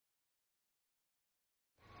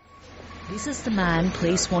This is the man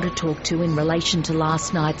police want to talk to in relation to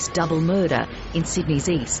last night's double murder in Sydney's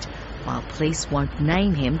East. While police won't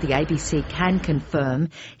name him, the ABC can confirm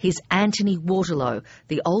he's Anthony Waterlow,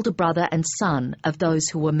 the older brother and son of those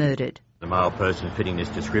who were murdered. The male person fitting this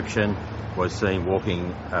description was seen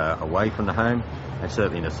walking away from the home and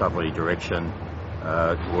certainly in a southerly direction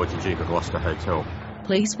towards the Duke of Gloucester Hotel.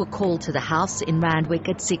 Police were called to the house in Randwick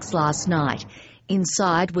at 6 last night.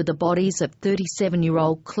 Inside were the bodies of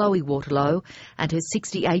 37-year-old Chloe Waterlow and her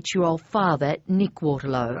 68-year-old father, Nick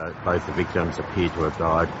Waterlow. Both the victims appeared to have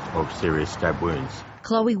died of serious stab wounds.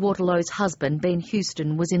 Chloe Waterlow's husband, Ben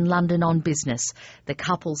Houston, was in London on business. The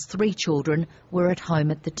couple's 3 children were at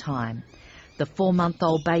home at the time. The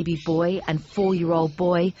 4-month-old baby boy and 4-year-old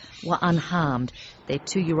boy were unharmed. Their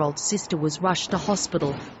 2-year-old sister was rushed to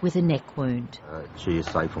hospital with a neck wound. She is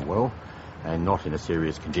safe and well and not in a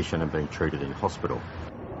serious condition and being treated in hospital.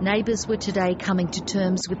 Neighbours were today coming to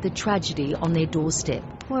terms with the tragedy on their doorstep.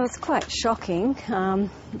 Well, it's quite shocking.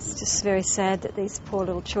 It's just very sad that these poor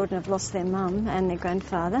little children have lost their mum and their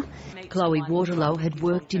grandfather. Chloe Waterlow had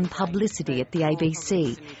worked in publicity at the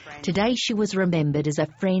ABC. Today she was remembered as a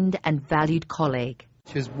friend and valued colleague.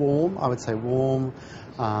 She was warm, I would say warm,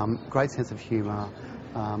 great sense of humour,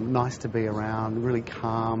 nice to be around, really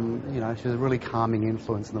calm. You know, she was a really calming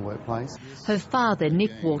influence in the workplace. Her father,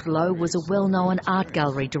 Nick Waterlow, was a well-known art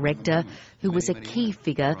gallery director who was a key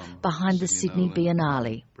figure behind the Sydney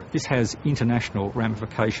Biennale. This has international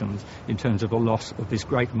ramifications in terms of the loss of this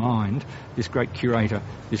great mind, this great curator,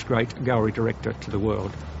 this great gallery director to the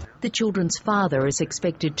world. The children's father is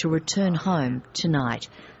expected to return home tonight.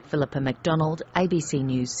 Philippa MacDonald, ABC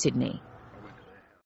News, Sydney.